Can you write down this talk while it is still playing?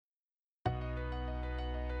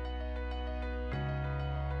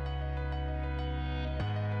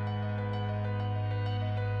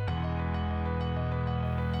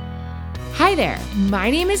Hi there,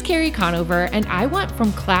 my name is Carrie Conover, and I want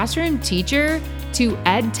from classroom teacher to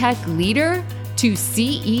ed tech leader to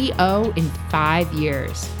CEO in 5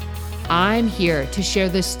 years. I'm here to share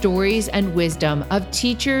the stories and wisdom of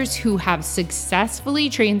teachers who have successfully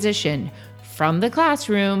transitioned from the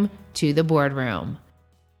classroom to the boardroom.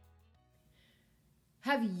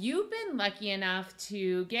 Have you been lucky enough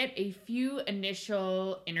to get a few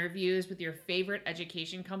initial interviews with your favorite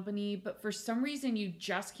education company, but for some reason you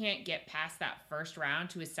just can't get past that first round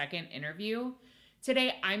to a second interview?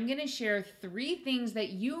 Today, I'm going to share 3 things that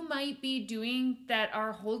you might be doing that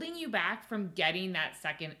are holding you back from getting that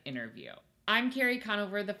second interview. I'm Carrie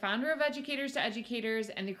Conover, the founder of Educators to Educators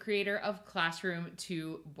and the creator of Classroom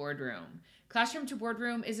to Boardroom. Classroom to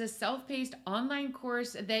Boardroom is a self-paced online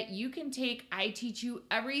course that you can take. I teach you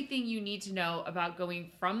everything you need to know about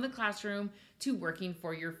going from the classroom to working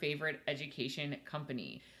for your favorite education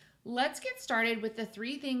company. Let's get started with the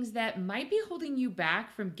 3 things that might be holding you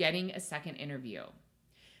back from getting a second interview.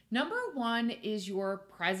 Number 1 is your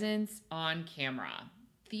presence on camera.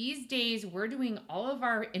 These days, we're doing all of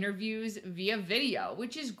our interviews via video,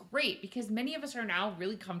 which is great because many of us are now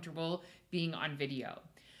really comfortable being on video.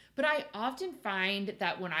 But I often find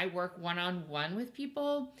that when I work one-on-one with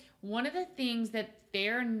people, one of the things that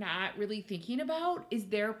they're not really thinking about is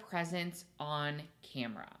their presence on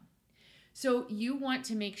camera. So you want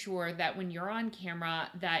to make sure that when you're on camera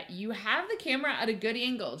that you have the camera at a good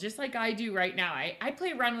angle, just like I do right now. I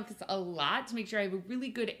play around with this a lot to make sure I have a really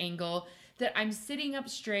good angle, that I'm sitting up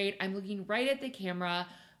straight, I'm looking right at the camera,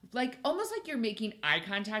 like almost like you're making eye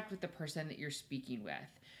contact with the person that you're speaking with.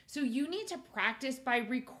 So you need to practice by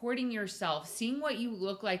recording yourself, seeing what you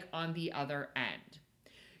look like on the other end.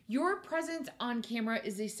 Your presence on camera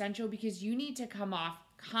is essential because you need to come off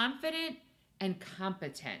confident and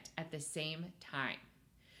competent at the same time.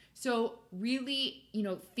 So really,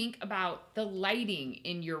 think about the lighting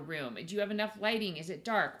in your room. Do you have enough lighting? Is it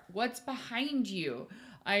dark? What's behind you?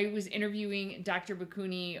 I was interviewing Dr.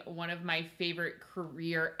 Bakuni, one of my favorite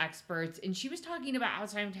career experts, and she was talking about how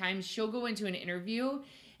sometimes she'll go into an interview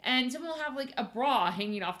and someone will have like a bra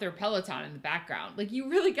hanging off their Peloton in the background. Like, you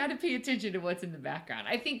really got to pay attention to what's in the background.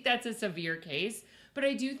 I think that's a severe case, but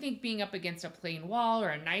I do think being up against a plain wall or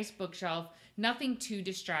a nice bookshelf, nothing too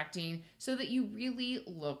distracting, so that you really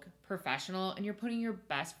look professional and you're putting your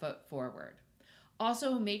best foot forward.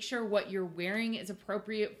 Also, make sure what you're wearing is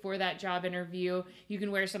appropriate for that job interview. You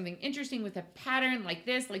can wear something interesting with a pattern like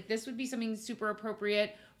this. Like, this would be something super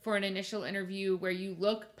appropriate for an initial interview where you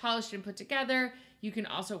look polished and put together. You can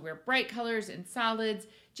also wear bright colors and solids.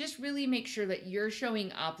 Just really make sure that you're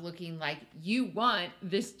showing up looking like you want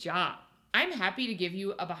this job. I'm happy to give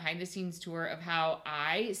you a behind the scenes tour of how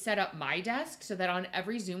I set up my desk so that on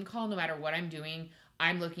every Zoom call, no matter what I'm doing,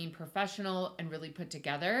 I'm looking professional and really put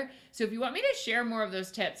together. So if you want me to share more of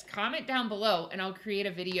those tips, comment down below and I'll create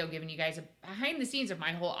a video giving you guys a behind the scenes of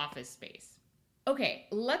my whole office space. Okay,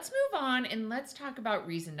 let's move on and let's talk about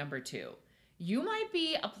reason number 2. You might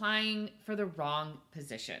be applying for the wrong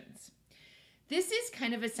positions. This is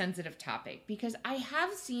kind of a sensitive topic because I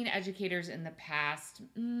have seen educators in the past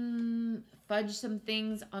fudge some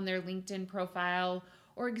things on their LinkedIn profile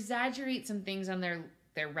or exaggerate some things on their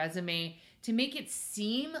resume to make it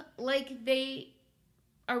seem like they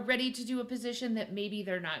are ready to do a position that maybe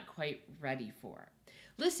they're not quite ready for.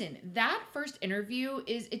 Listen, that first interview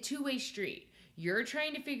is a 2-way street. You're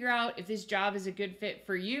trying to figure out if this job is a good fit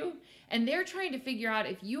for you, and they're trying to figure out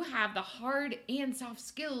if you have the hard and soft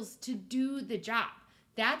skills to do the job.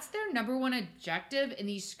 That's their number 1 objective in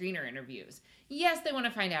these screener interviews. Yes, they want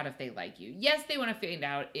to find out if they like you. Yes, they want to find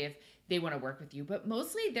out if they want to work with you, but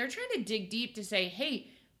mostly they're trying to dig deep to say, hey,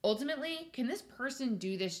 ultimately, can this person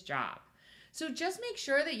do this job? So just make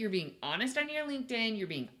sure that you're being honest on your LinkedIn, you're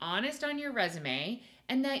being honest on your resume,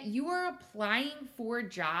 and that you are applying for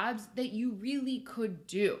jobs that you really could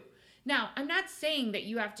do. Now, I'm not saying that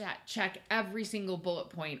you have to check every single bullet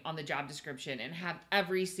point on the job description and have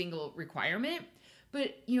every single requirement,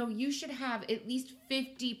 but you should have at least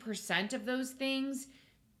 50% of those things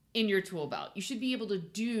in your tool belt. You should be able to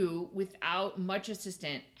do without much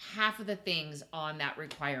assistance half of the things on that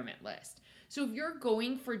requirement list. So if you're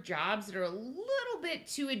going for jobs that are a little bit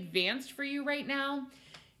too advanced for you right now,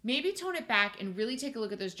 maybe tone it back and really take a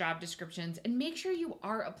look at those job descriptions and make sure you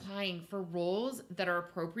are applying for roles that are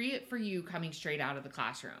appropriate for you coming straight out of the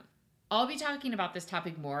classroom. I'll be talking about this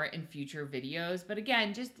topic more in future videos, but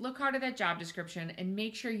again, just look hard at that job description and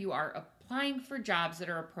make sure you are applying for jobs that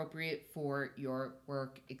are appropriate for your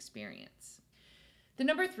work experience. The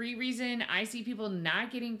number 3 reason I see people not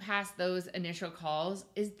getting past those initial calls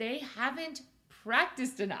is they haven't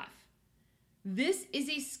practiced enough. This is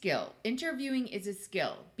a skill. Interviewing is a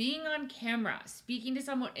skill. Being on camera, speaking to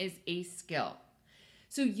someone is a skill.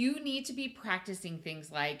 So you need to be practicing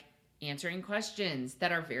things like answering questions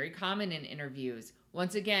that are very common in interviews.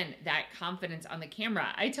 Once again, that confidence on the camera.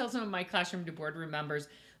 I tell some of my classroom to boardroom members,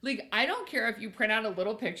 like, I don't care if you print out a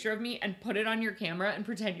little picture of me and put it on your camera and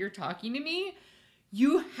pretend you're talking to me.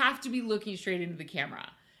 You have to be looking straight into the camera.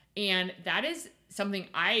 And that is something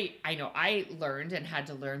I know I learned and had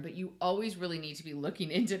to learn, but you always really need to be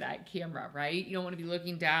looking into that camera, right? You don't want to be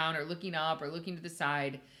looking down or looking up or looking to the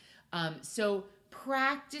side. So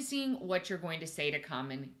practicing what you're going to say to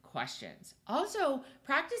common questions. Also,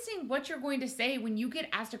 practicing what you're going to say when you get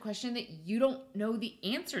asked a question that you don't know the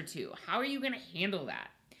answer to. How are you going to handle that?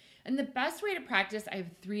 And the best way to practice, I have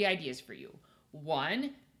 3 ideas for you.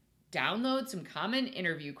 1, download some common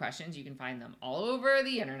interview questions. You can find them all over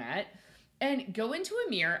the internet. And go into a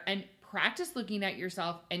mirror and practice looking at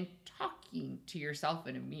yourself and talking to yourself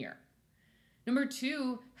in a mirror. Number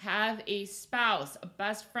 2, have a spouse, a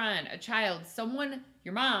best friend, a child, someone,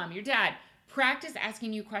 your mom, your dad, practice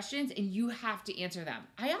asking you questions and you have to answer them.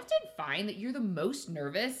 I often find that you're the most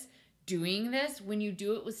nervous doing this when you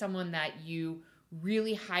do it with someone that you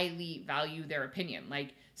really highly value their opinion,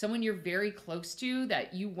 like someone you're very close to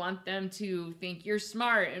that you want them to think you're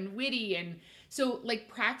smart and witty. And so like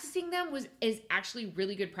practicing them is actually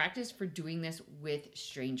really good practice for doing this with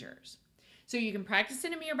strangers. So you can practice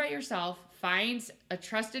in a mirror by yourself, find a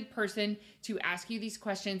trusted person to ask you these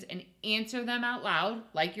questions and answer them out loud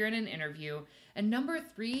like you're in an interview. And number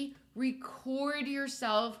 3, record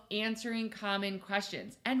yourself answering common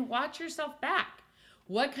questions and watch yourself back.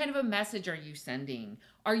 What kind of a message are you sending?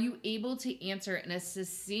 Are you able to answer in a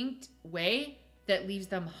succinct way that leaves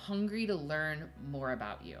them hungry to learn more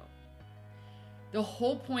about you? The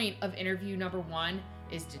whole point of interview number 1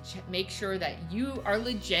 is to make sure that you are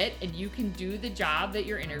legit and you can do the job that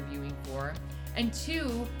you're interviewing for. And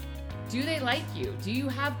 2, do they like you? Do you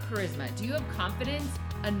have charisma? Do you have confidence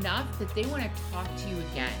enough that they want to talk to you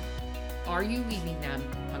again? Are you leaving them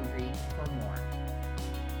hungry for more?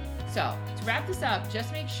 So to wrap this up,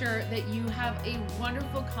 just make sure that you have a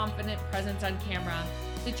wonderful, confident presence on camera,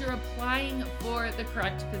 that you're applying for the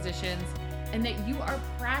correct positions, and that you are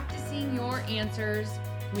practicing your answers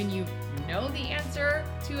when you know the answer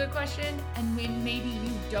to a question and when maybe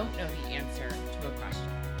you don't know the answer to a question.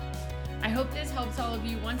 I hope this helps all of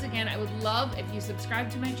you. Once again, I would love if you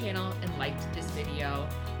subscribed to my channel and liked this video.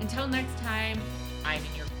 Until next time, I'm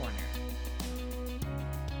in your corner.